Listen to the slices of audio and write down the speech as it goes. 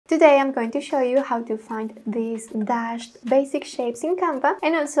Today I'm going to show you how to find these dashed basic shapes in Canva,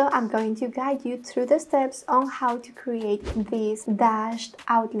 and also I'm going to guide you through the steps on how to create this dashed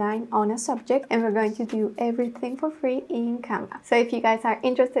outline on a subject, and we're going to do everything for free in Canva. So if you guys are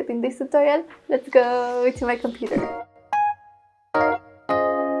interested in this tutorial, let's go to my computer.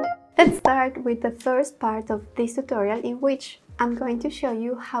 Let's start with the first part of this tutorial, in which I'm going to show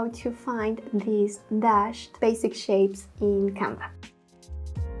you how to find these dashed basic shapes in Canva.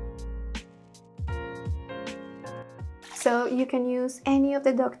 So you can use any of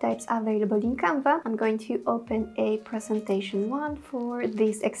the doc types available in Canva. I'm going to open a presentation one for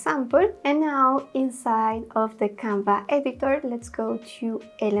this example. And now inside of the Canva editor, let's go to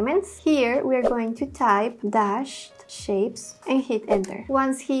Elements. Here we are going to type dashed shapes and hit enter.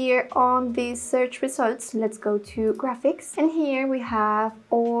 Once here on these search results, let's go to graphics, and here we have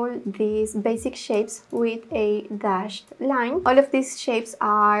all these basic shapes with a dashed line. All of these shapes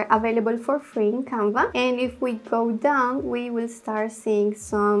are available for free in Canva, and if we go down, we will start seeing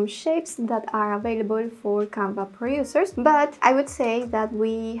some shapes that are available for Canva Pro users, but I would say that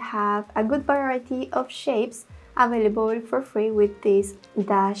we have a good variety of shapes available for free with this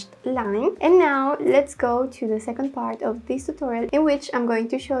dashed line. And now let's go to the second part of this tutorial, in which I'm going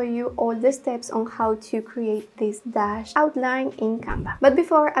to show you all the steps on how to create this dashed outline in Canva. But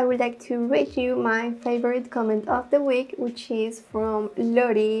before, I would like to read you my favorite comment of the week, which is from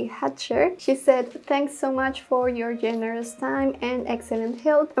RonDi CoLab. She said, "Thanks so much for your generous time and excellent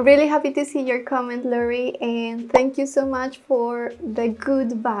help. I'm really happy to see your comment, Lori, and thank you so much for the good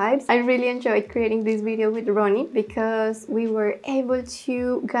vibes. I really enjoyed creating this video with Ronnie, because we were able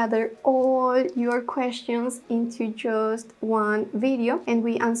to gather all your questions into just one video, and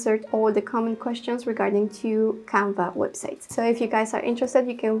we answered all the common questions regarding to Canva websites. So if you guys are interested,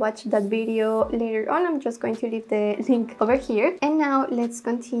 you can watch that video later on. I'm just going to leave the link over here. And now let's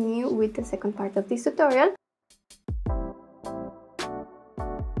continue with the second part of this tutorial.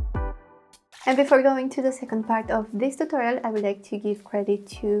 And before going to the second part of this tutorial, I would like to give credit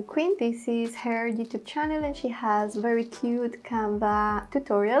to Quynh. This is her YouTube channel, and she has very cute Canva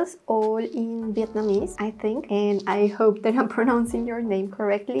tutorials, all in Vietnamese, I think. And I hope that I'm pronouncing your name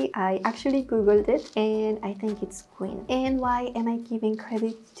correctly. I actually Googled it, and I think it's Quynh. And why am I giving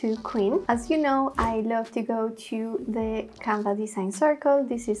credit to Quynh? As you know, I love to go to the Canva Design Circle.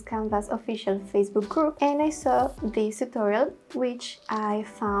 This is Canva's official Facebook group, and I saw this tutorial, which I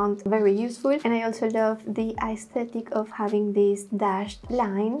found very useful. And I also love the aesthetic of having this dashed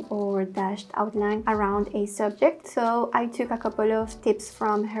line or dashed outline around a subject. So I took a couple of tips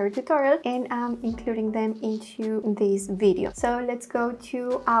from her tutorial, and I'm including them into this video. So let's go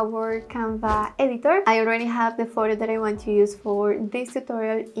to our Canva editor. I already have the photo that I want to use for this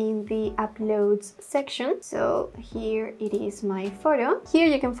tutorial in the uploads section. So here it is, my photo. Here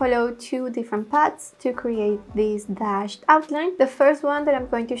you can follow two different paths to create this dashed outline. The first one that I'm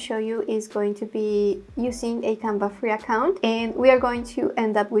going to show you is going to be using a Canva free account, and we are going to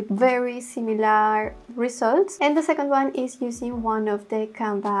end up with very similar results. And the second one is using one of the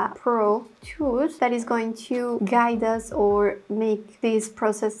Canva Pro tools that is going to guide us or make this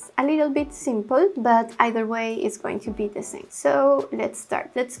process a little bit simple, but either way it's going to be the same. So let's start.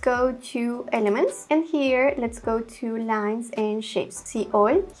 Let's go to Elements, and here let's go to Lines and Shapes. See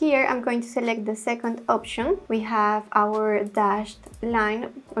all. Here I'm going to select the second option. We have our dashed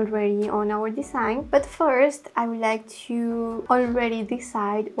line already on our design, but first I would like to already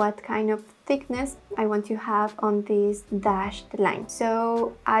decide what kind of thickness I want to have on this dashed line.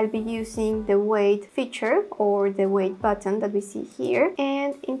 So I'll be using the weight feature, or the weight button that we see here,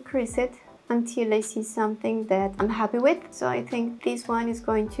 and increase it until I see something that I'm happy with. So I think this one is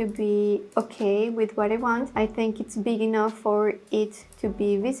going to be okay with what I want. I think it's big enough for it to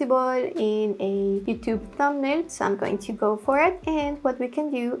be visible in a YouTube thumbnail, so I'm going to go for it. And what we can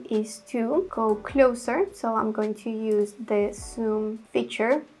do is to go closer. So I'm going to use the zoom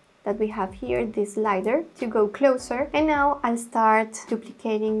feature that we have here, this slider, to go closer. And now I'll start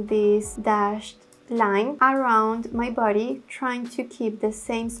duplicating this dashed line around my body, trying to keep the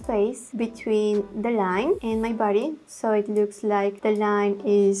same space between the line and my body, so it looks like the line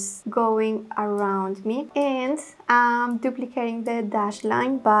is going around me. And I'm duplicating the dash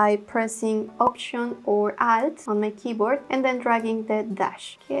line by pressing Option or Alt on my keyboard and then dragging the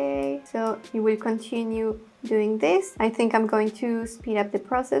dash. Okay, so you will continue doing this. I think I'm going to speed up the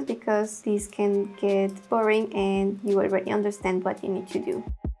process because this can get boring and you already understand what you need to do.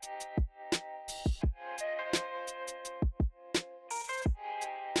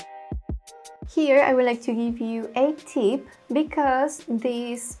 Here I would like to give you a tip because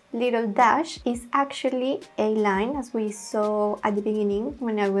this little dash is actually a line, as we saw at the beginning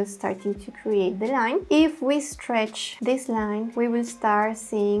when I was starting to create the line. If we stretch this line, we will start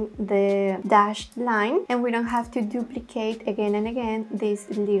seeing the dashed line, and we don't have to duplicate again and again this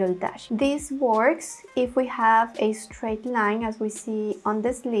little dash. This works if we have a straight line. As we see on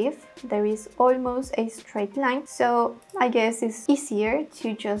the sleeve, there is almost a straight line, so I guess it's easier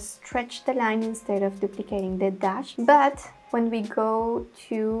to just stretch the line instead of duplicating the dash. But when we go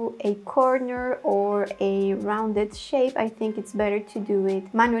to a corner or a rounded shape, I think it's better to do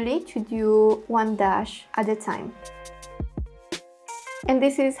it manually, to do one dash at a time. And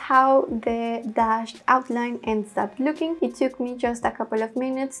this is how the dashed outline ends up looking. It took me just a couple of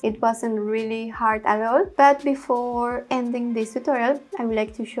minutes. It wasn't really hard at all. But before ending this tutorial, I would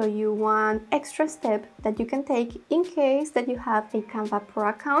like to show you one extra step that you can take in case that you have a Canva Pro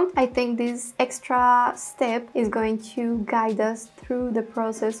account. I think this extra step is going to guide us through the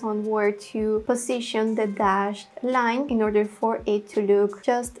process on where to position the dashed line in order for it to look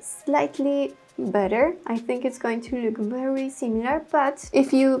just slightly better. I think it's going to look very similar, but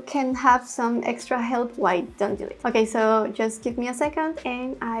if you can have some extra help, why don't do it? Okay, so just give me a second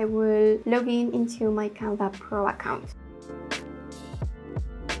and I will log in into my Canva Pro account.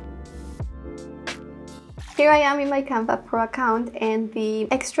 Here I am in my Canva Pro account, and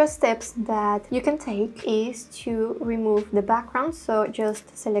the extra steps that you can take is to remove the background. So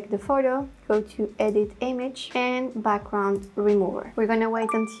just select the photo, go to edit image and background remover. We're gonna wait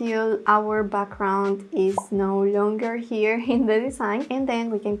until our background is no longer here in the design, and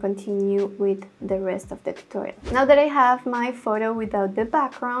then we can continue with the rest of the tutorial. Now that I have my photo without the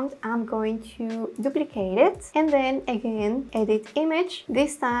background, I'm going to duplicate it and then again edit image.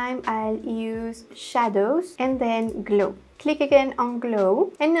 This time I'll use shadows and then glow. Click again on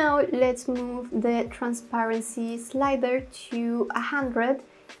glow, and now let's move the transparency slider to 100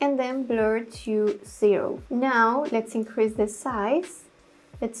 and then blur to 0. Now let's increase the size.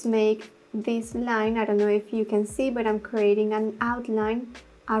 Let's make this line, I don't know if you can see, but I'm creating an outline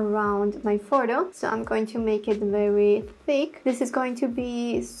around my photo, so I'm going to make it very thick. This is going to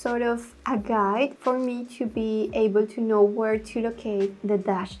be sort of a guide for me to be able to know where to locate the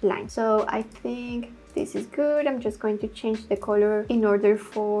dashed line. So I think this is good. I'm just going to change the color in order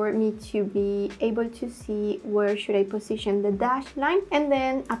for me to be able to see where should I position the dashed line, and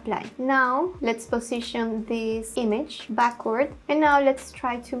then apply. Now let's position this image backward, and now let's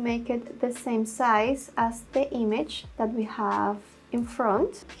try to make it the same size as the image that we have in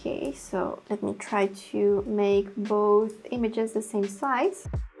front. Okay, so let me try to make both images the same size.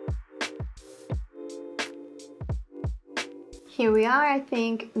 Here we are. I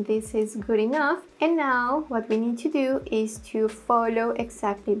think this is good enough. And now what we need to do is to follow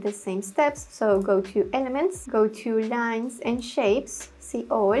exactly the same steps. So go to elements, go to lines and shapes, see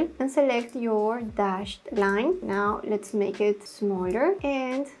all, and select your dashed line. Now let's make it smaller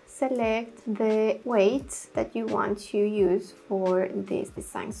and select the weight that you want to use for this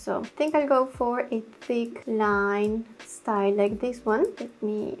design. So I think I'll go for a thick line style like this one. Let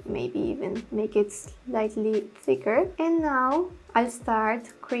me maybe even make it slightly thicker. And now I'll start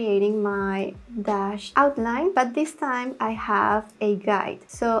creating my dash outline, but this time I have a guide.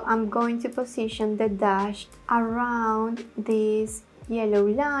 So I'm going to position the dash around this yellow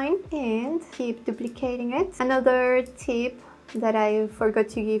line and keep duplicating it. Another tip that I forgot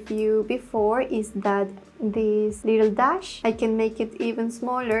to give you before is that this little dash, I can make it even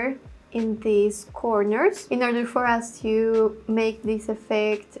smaller in these corners in order for us to make this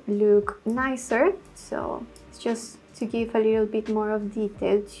effect look nicer. So it's just to give a little bit more of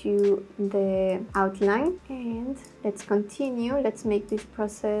detail to the outline. And let's continue. Let's make this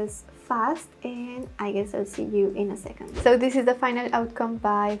process fast, and I guess I'll see you in a second. So this is the final outcome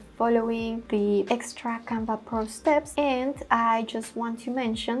by following the extra Canva Pro steps, and I just want to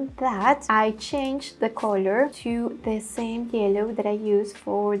mention that I changed the color to the same yellow that I used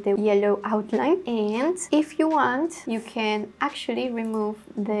for the yellow outline. And if you want, you can actually remove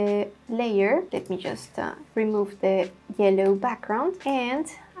the layer. Let me just remove the yellow background, and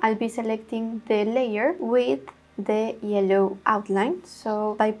I'll be selecting the layer with the yellow outline.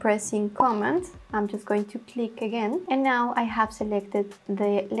 So by pressing Command, I'm just going to click again, and now I have selected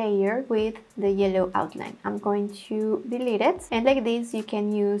the layer with the yellow outline. I'm going to delete it, and like this you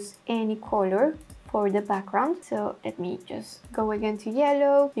can use any color for the background. So let me just go again to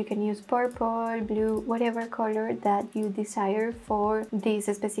yellow. You can use purple, blue, whatever color that you desire for this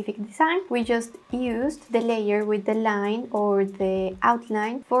specific design. We just used the layer with the line or the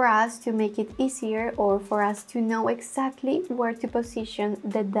outline for us to make it easier, or for us to know exactly where to position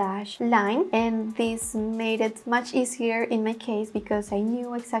the dash line, and this made it much easier in my case because I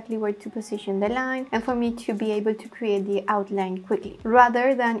knew exactly where to position the line and for me to be able to create the outline quickly.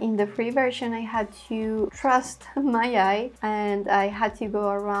 Rather than in the free version, I had to trust my eye and I had to go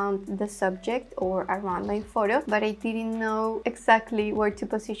around the subject or around my photo, but I didn't know exactly where to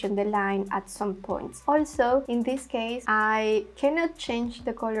position the line at some points. Also, in this case, I cannot change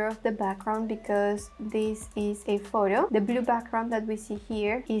the color of the background because this is a photo. The blue background that we see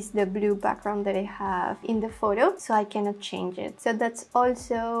here is the blue background that I have in the photo, so I cannot change it. So that's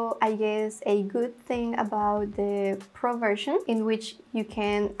also, I guess, a good thing about the Pro version, in which you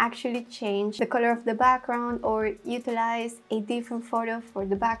can actually change the color of the background or utilize a different photo for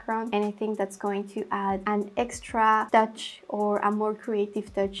the background, and I think that's going to add an extra touch or a more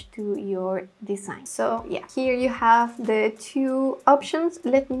creative touch to your design. So yeah, here you have the two options.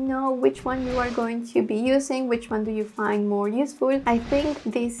 Let me know which one you are going to be using, which one do you find more useful. I think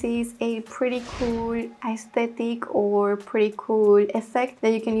this is a pretty cool aesthetic or pretty cool effect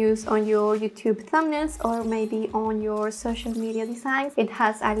that you can use on your YouTube thumbnails or maybe on your social media designs. It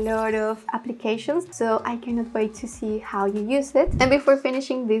has a lot of applications, so I cannot wait to see how you use it. And before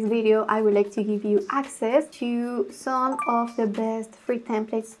finishing this video, I would like to give you access to some of the best free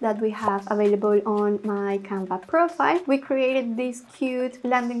templates that we have available on my Canva profile. We created this cute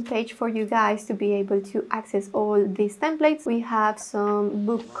landing page for you guys to be able to access all these templates. We have some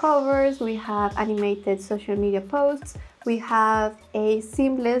book covers, we have animated social media posts, we have a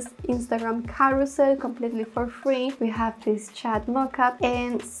seamless Instagram carousel completely for free. We have this chat mockup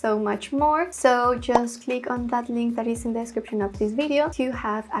and so much more. So just click on that link that is in the description of this video to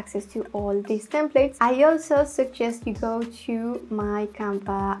have access to all these templates. I also suggest you go to my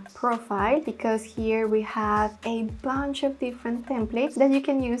Canva profile because here we have a bunch of different templates that you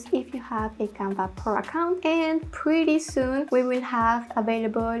can use if you have a Canva Pro account, and pretty soon we will have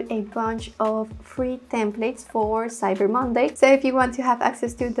available a bunch of free templates for Cyber Monday. So if you want to have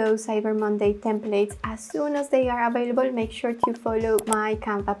access to those Cyber Monday templates as soon as they are available, make sure to follow my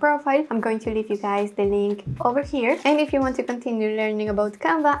Canva profile. I'm going to leave you guys the link over here. And if you want to continue learning about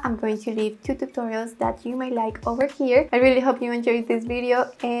Canva, I'm going to leave 2 tutorials that you may like over here. I really hope you enjoyed this video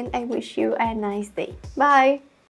and I wish you a nice day. Bye!